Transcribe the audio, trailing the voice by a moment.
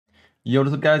Yo,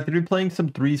 what's up, guys? Gonna be playing some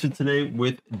threes for today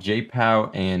with JPow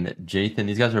and Jathan.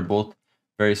 These guys are both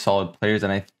very solid players,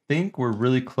 and I think we're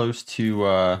really close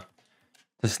to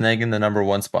snagging the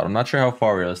 #1 spot. I'm not sure how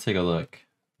far we are. Let's take a look.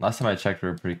 Last time I checked, we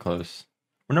were pretty close.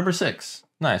 We're #6.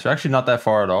 Nice. We're actually not that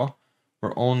far at all.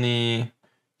 We're only,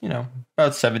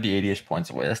 about 70, 80-ish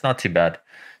points away. That's not too bad.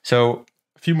 So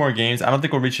a few more games. I don't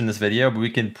think we'll reach in this video, but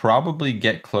we can probably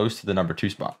get close to the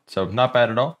 #2 spot. So not bad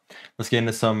at all. Let's get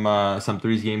into some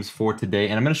threes games for today,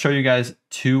 and I'm going to show you guys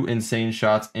two insane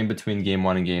shots in between game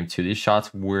 1 and game 2. These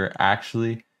shots were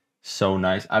actually so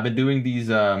nice. I've been doing these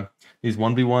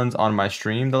 1v1s on my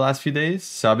stream the last few days.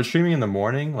 So I've been streaming in the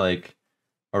morning, like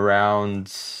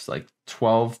around like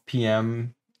 12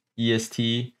 p.m.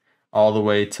 EST, all the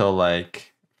way till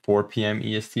like 4 p.m.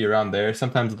 EST, around there.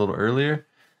 Sometimes a little earlier,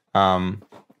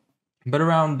 but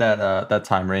around that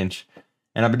time range.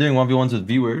 And I've been doing 1v1s with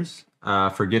viewers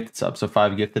for gifted subs, so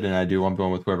 5 gifted, and I do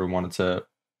 1v1 with whoever wanted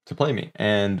to play me.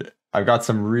 And I've got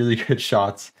some really good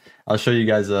shots. I'll show you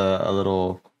guys a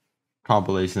little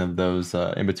compilation of those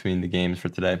in between the games for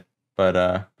today. But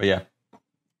yeah,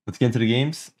 let's get into the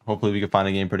games. Hopefully we can find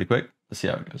a game pretty quick. Let's see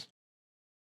how it goes.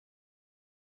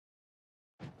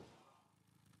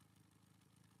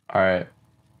 All right.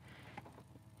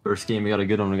 First game, we got a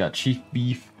good one. We got Chief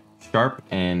Beef, Sharp,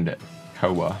 and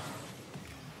Koa.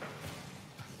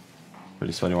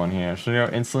 Pretty sweaty one here. So,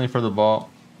 instantly for the ball.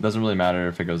 Doesn't really matter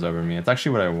if it goes over me. It's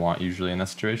actually what I want usually in that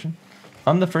situation.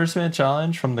 I'm the first man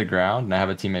challenge from the ground, and I have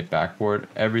a teammate backboard.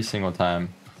 Every single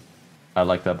time, I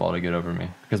like that ball to get over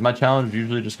me. Because my challenge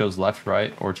usually just goes left,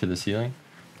 right, or to the ceiling.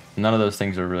 None of those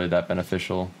things are really that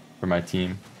beneficial for my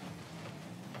team.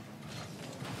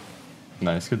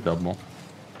 Nice, good double.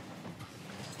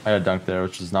 I got dunked there,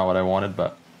 which is not what I wanted,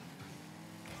 but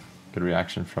good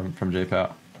reaction from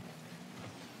JPow.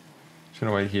 Just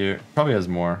gonna wait here. Probably has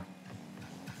more.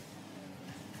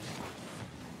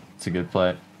 It's a good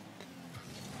play.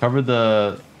 Covered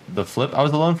the flip. I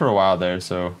was alone for a while there,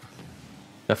 so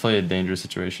definitely a dangerous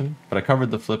situation. But I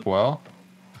covered the flip well.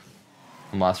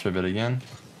 And last for a bit again.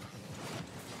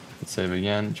 Let's save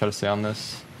again. Try to stay on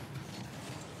this.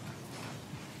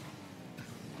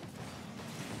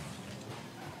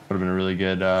 Would have been a really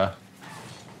good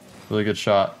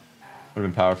shot. Would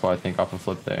have been powerful, I think, off a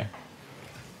flip there.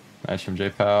 Nice from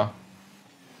JPow.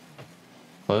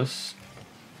 Close.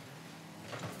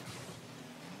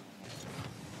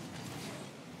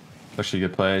 Actually a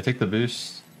good play. Take the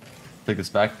boost. Take this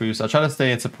back boost. I'll try to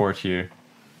stay in support here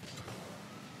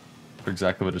for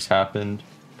exactly what just happened.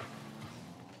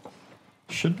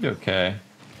 Should be okay.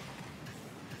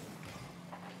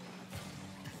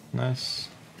 Nice.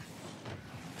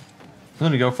 I'm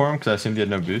gonna go for him because I assumed he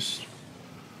had no boost.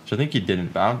 Which I think he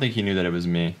didn't, but I don't think he knew that it was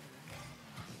me.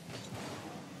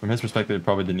 From his perspective, he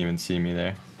probably didn't even see me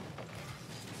there.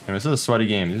 Anyway, this is a sweaty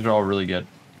game. These are all really good.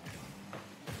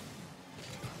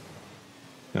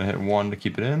 Gonna hit 1 to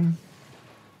keep it in.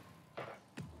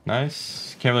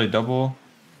 Nice. Can't really double.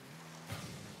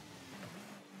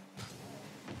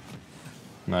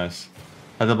 Nice.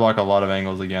 Had to block a lot of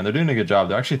angles again. They're doing a good job.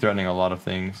 They're actually threatening a lot of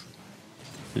things.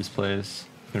 These plays.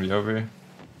 Gonna be over.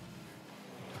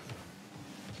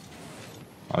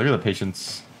 Oh, look at the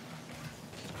patience.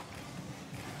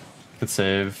 Good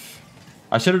save.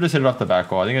 I should have just hit it off the back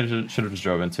wall. I think I should have just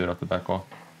drove into it off the back wall.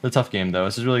 It's a tough game, though.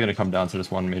 This is really going to come down to just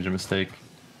one major mistake.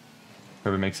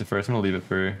 Whoever makes it first. I'm going to leave it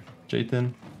for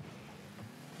Jathan.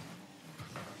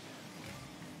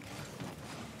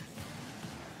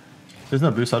 There's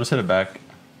no boost. I'll just hit it back.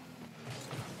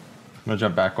 I'm going to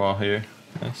jump back wall here.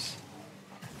 Nice.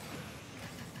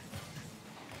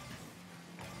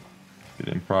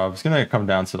 Good improv. It's going to come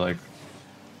down to, like,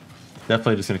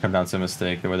 definitely just going to come down to a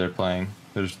mistake, the way they're playing.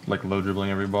 They're just, like, low dribbling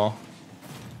every ball.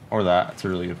 Or that. It's a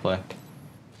really good play.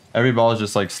 Every ball is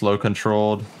just, like, slow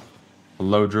controlled.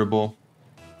 Low dribble.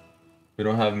 We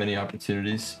don't have many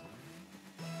opportunities.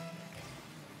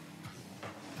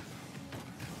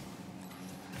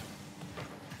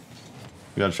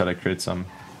 We gotta try to create some.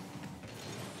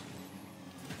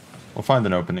 We'll find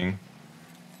an opening.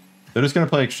 They're just gonna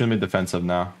play extremely defensive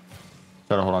now.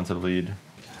 Try to hold on to the lead.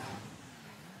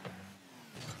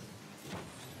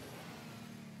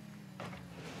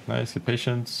 Nice, good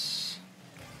patience.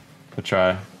 Good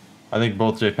try. I think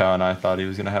both JPow and I thought he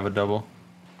was gonna have a double.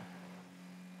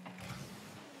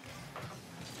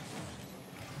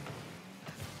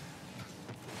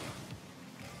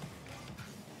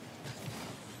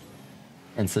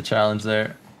 Insta challenge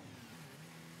there.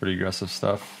 Pretty aggressive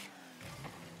stuff.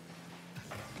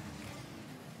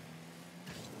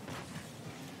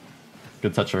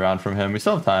 Good touch around from him. We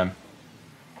still have time.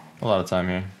 A lot of time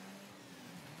here.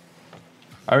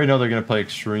 I already know they're going to play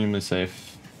extremely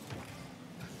safe.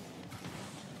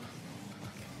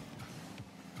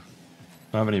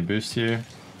 Don't have any boost here.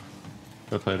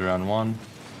 Go play it around 1.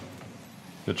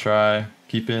 Good try.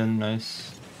 Keep in.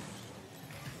 Nice.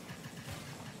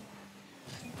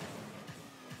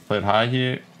 Play it high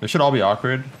here. They should all be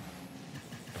awkward.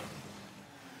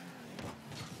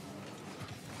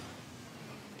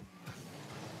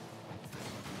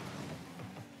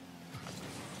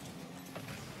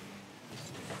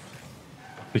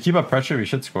 If we keep up pressure, we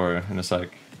should score in a sec.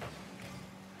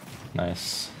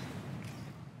 Nice.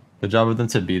 Good job of them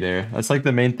to be there. That's like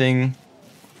the main thing.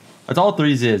 That's all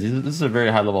threes is. This is a very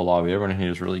high level lobby. Everyone in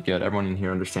here is really good. Everyone in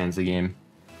here understands the game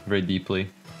very deeply.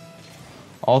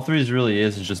 All threes really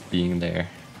is just being there.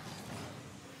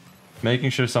 Making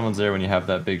sure someone's there when you have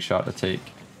that big shot to take.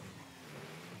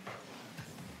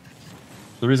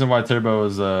 The reason why Turbo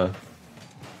is a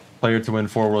player to win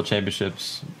 4 world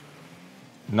championships.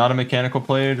 Not a mechanical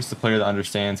player, just a player that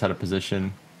understands how to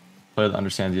position. A player that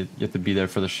understands you have to be there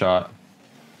for the shot.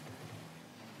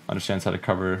 Understands how to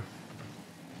cover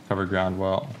ground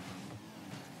well.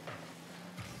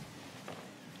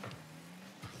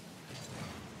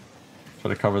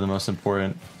 Try to cover the most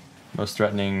important, most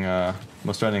threatening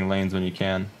lanes when you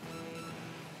can.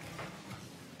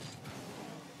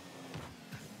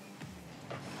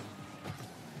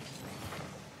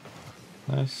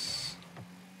 Nice.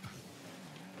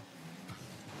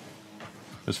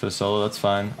 Just for the solo, that's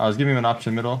fine. I was giving him an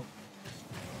option middle.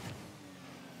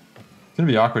 It's gonna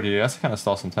be awkward here. He has to kind of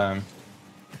stall some time.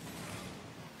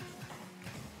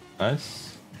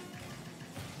 Nice.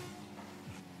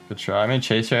 Good try. I mean,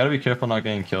 chase here. I gotta be careful not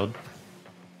getting killed.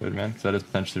 Good, man, because that is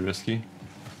potentially risky.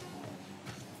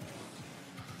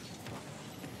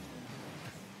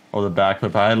 Oh, the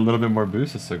backflip. I had a little bit more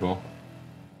boost. That's a goal.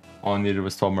 All I needed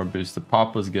was 12 more boost. The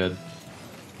pop was good.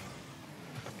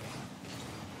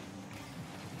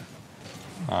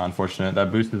 Unfortunate.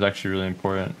 That boost is actually really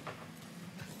important.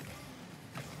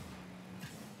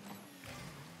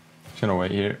 Just gonna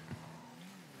wait here.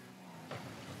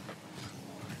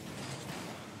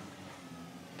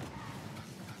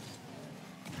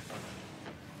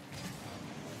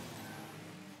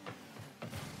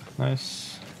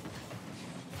 Nice.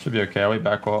 Should be okay. I'll wait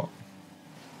back wall.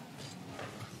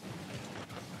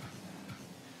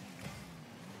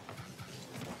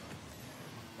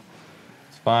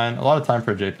 Fine. A lot of time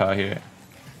for J-Pow here.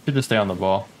 Should just stay on the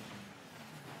ball.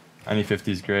 Any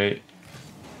 50 is great.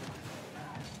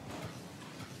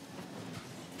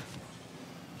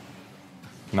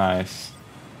 Nice.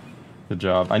 Good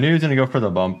job. I knew he was going to go for the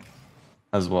bump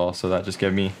as well, so that just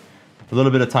gave me a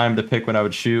little bit of time to pick when I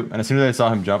would shoot. And as soon as I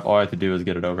saw him jump, all I had to do was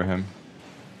get it over him.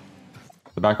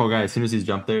 The back wall guy, as soon as he's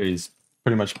jumped there, he's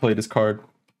pretty much played his card.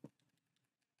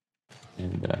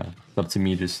 And it's up to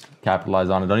me to just capitalize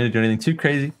on it. Don't need to do anything too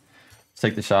crazy. Just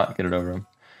take the shot, get it over him.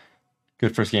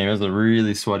 Good first game. It was a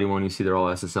really sweaty one. You see they're all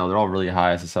SSL. They're all really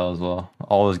high SSL as well.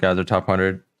 All those guys are top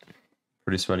 100.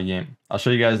 Pretty sweaty game. I'll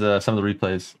show you guys some of the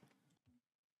replays.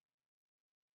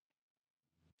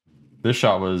 This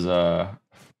shot was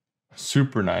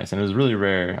super nice, and it was really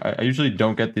rare. I usually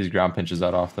don't get these ground pinches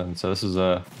that often, so this is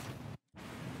a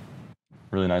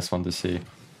really nice one to see.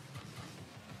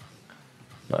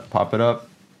 But pop it up,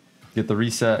 get the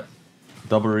reset,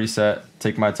 double reset,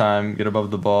 take my time, get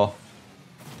above the ball.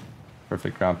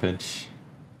 Perfect ground pinch.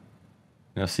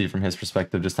 You'll see from his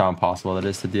perspective just how impossible that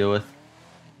is to deal with.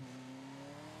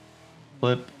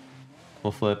 Flip,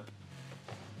 full flip,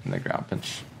 and the ground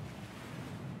pinch.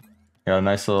 Got a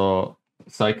nice little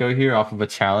psycho here off of a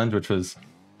challenge, which was,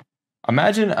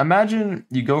 imagine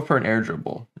you go for an air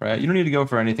dribble, right? You don't need to go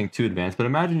for anything too advanced, but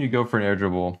imagine you go for an air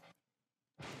dribble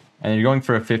and you're going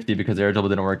for a 50 because air dribble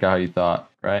didn't work out how you thought,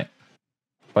 right?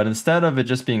 But instead of it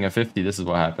just being a 50, this is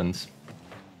what happens.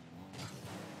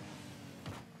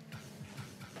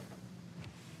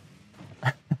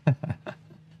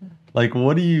 Like,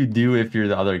 what do you do if you're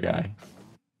the other guy?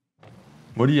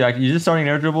 What do you you're just starting an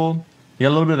air dribble? You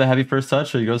got a little bit of a heavy first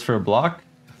touch, so he goes for a block,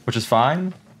 which is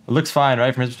fine. It looks fine,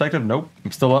 right? From his perspective, nope.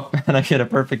 I'm still up, and I get a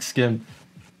perfect skim.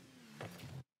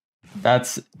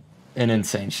 That's an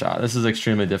insane shot. This is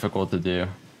extremely difficult to do.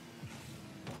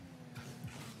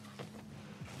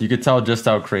 You could tell just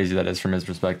how crazy that is from his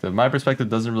perspective. My perspective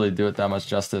doesn't really do it that much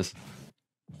justice,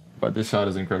 but this shot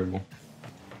is incredible.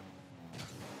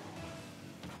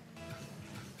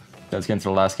 Let's get into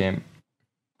the last game.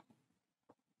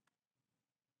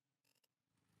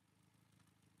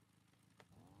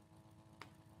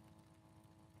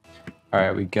 All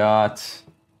right, we got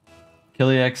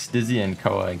Kiliex, Dizzy, and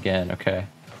Koa again. Okay.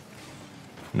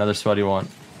 Another sweaty one.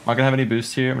 I'm not going to have any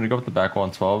boost here. I'm going to go with the back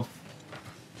 112.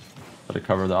 Try to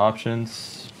cover the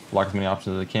options. Block as many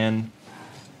options as I can.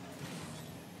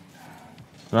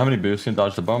 Don't have any boosts, can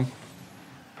dodge the bump.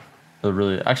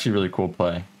 Actually really cool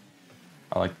play.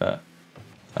 I like that.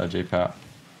 Out of J-Pow.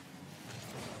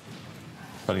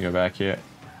 Try to go back here.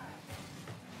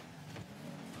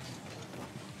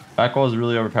 Back wall is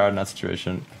really overpowered in that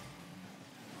situation.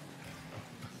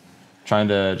 Trying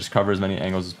to just cover as many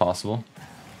angles as possible.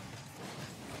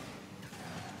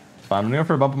 Fine, I'm gonna go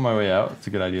for a bump on my way out. It's a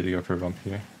good idea to go for a bump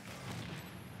here.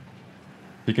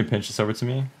 If you can pinch this over to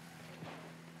me.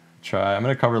 Try. I'm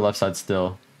gonna cover left side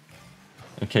still.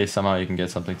 In case somehow you can get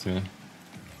something to me.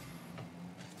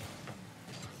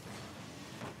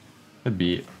 Good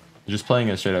beat. You're just playing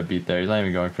a straight up beat there. He's not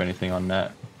even going for anything on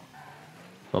net.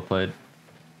 Well played.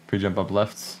 Pre-jump up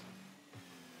left.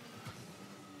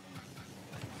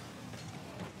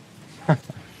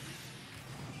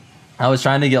 I was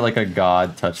trying to get like a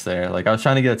god touch there. Like I was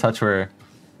trying to get a touch where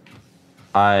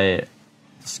I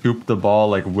scooped the ball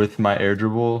like with my air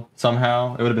dribble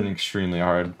somehow. It would have been extremely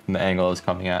hard from the angle I was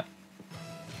coming at.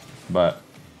 But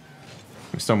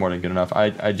it was still more than good enough.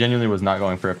 I genuinely was not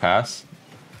going for a pass.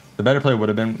 The better play would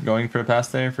have been going for a pass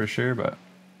there for sure, but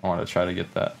I wanted to try to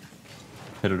get that.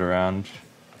 Hit it around.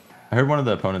 I heard one of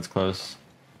the opponents close.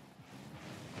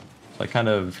 So I kind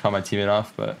of caught my teammate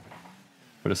off, but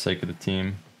for the sake of the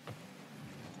team.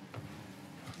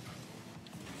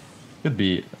 Good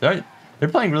beat. They're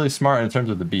playing really smart in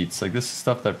terms of the beats. Like this is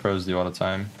stuff that pros do all the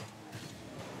time.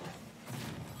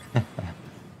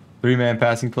 3-man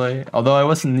passing play. Although I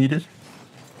wasn't needed.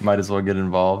 Might as well get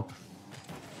involved.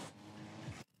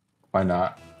 Why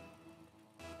not?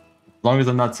 As long as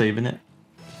I'm not saving it.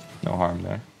 No harm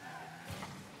there.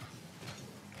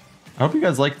 I hope you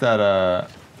guys like that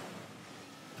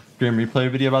stream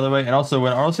replay video, by the way. And also,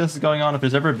 when RLCS is going on, if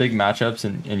there's ever big matchups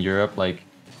in Europe, like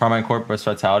Carmine Corp versus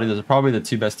Vitality, those are probably the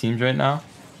two best teams right now.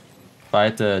 If I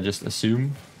had to just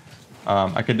assume.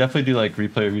 I could definitely do like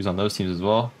replay reviews on those teams as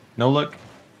well. No look.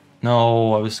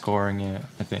 No, I was scoring it,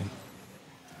 I think.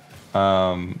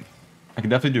 I can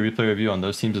definitely do replay review on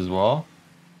those teams as well.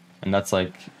 And that's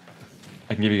like,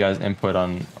 I can give you guys input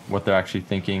on what they're actually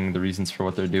thinking, the reasons for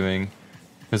what they're doing.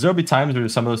 Because there'll be times where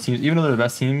some of those teams, even though they're the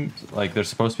best teams, like they're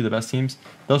supposed to be the best teams,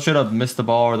 they'll straight up miss the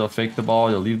ball or they'll fake the ball,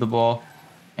 they'll leave the ball.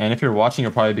 And if you're watching,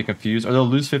 you'll probably be confused. Or they'll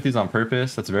lose 50s on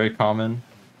purpose. That's very common.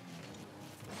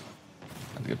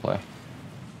 That's a good play.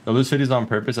 They'll lose 50s on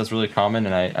purpose. That's really common.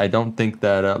 And I don't think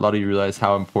that a lot of you realize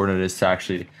how important it is to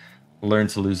actually learn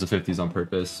to lose the 50s on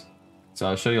purpose. So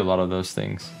I'll show you a lot of those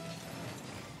things.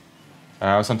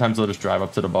 Sometimes they'll just drive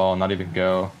up to the ball and not even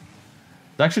go.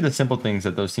 It's actually the simple things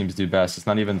that those teams do best. It's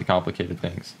not even the complicated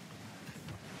things.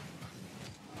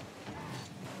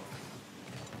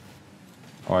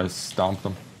 Oh, I stomped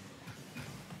them.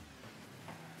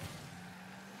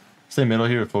 Stay middle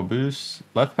here with full boost.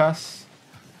 Left pass.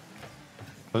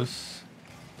 Close.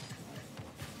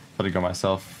 Let it go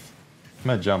myself.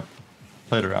 I'm gonna jump.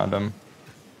 Played around him.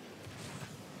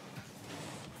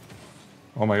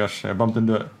 Oh my gosh, I bumped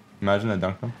into it. Imagine I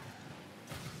dunked him.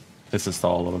 It's a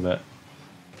stall a little bit.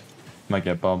 Might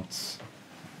get bumped.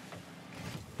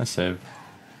 Nice save.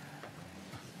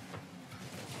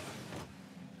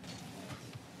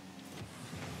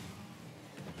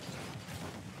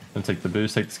 Gonna take the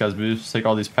boost, take this guy's boost, take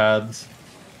all these pads.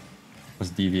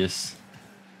 That's devious.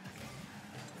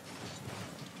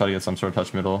 Try to get some sort of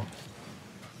touch middle.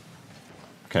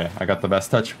 Okay, I got the best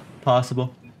touch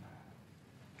possible.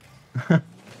 That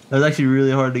was actually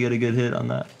really hard to get a good hit on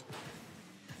that.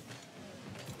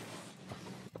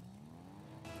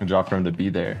 Good job for him to be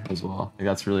there as well. Like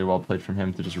that's really well played from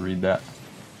him to just read that.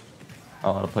 A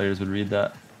lot of players would read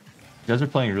that. You guys are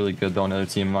playing really good though on the other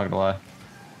team, I'm not gonna lie.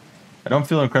 I don't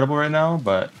feel incredible right now,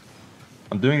 but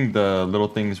I'm doing the little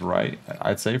things right,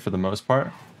 I'd say, for the most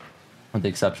part. With the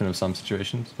exception of some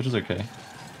situations, which is okay.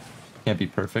 Can't be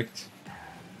perfect.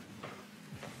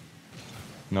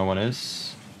 No one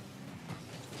is.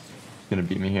 Gonna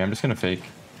beat me here. I'm just gonna fake.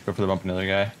 Go for the bump another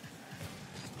guy.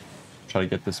 Try to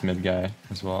get this mid guy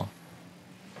as well.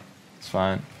 It's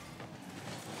fine.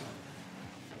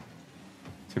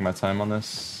 Take my time on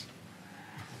this.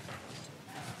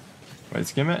 Wait,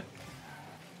 skim it.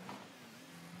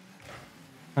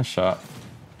 Nice shot.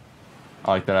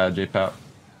 I like that out of J-Pow.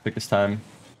 Pick his time.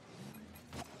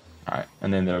 Alright,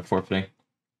 and then they're forfeiting.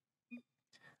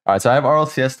 Alright, so I have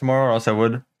RLCS tomorrow, or else I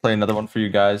would play another one for you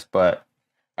guys, but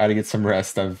I had to get some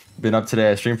rest. I've been up today.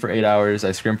 I streamed for 8 hours.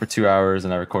 I scrimmed for 2 hours,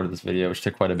 and I recorded this video, which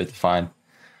took quite a bit to find.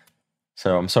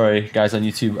 So I'm sorry, guys on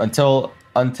YouTube.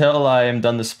 Until I am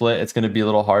done the split, it's going to be a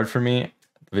little hard for me.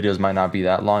 The videos might not be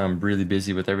that long. I'm really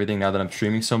busy with everything now that I'm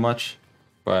streaming so much.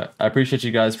 But I appreciate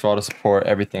you guys for all the support,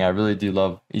 everything. I really do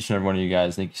love each and every one of you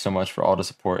guys. Thank you so much for all the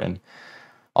support and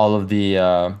all of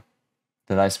the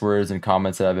nice words and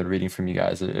comments that I've been reading from you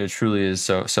guys. It truly is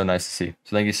so nice to see.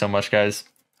 So thank you so much, guys.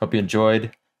 Hope you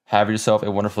enjoyed. Have yourself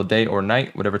a wonderful day or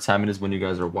night, whatever time it is when you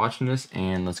guys are watching this.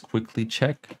 And let's quickly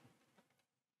check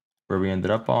where we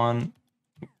ended up on.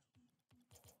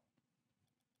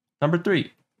 Number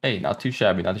 3. Hey, not too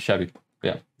shabby, not too shabby. But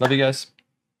yeah, love you guys.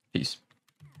 Peace.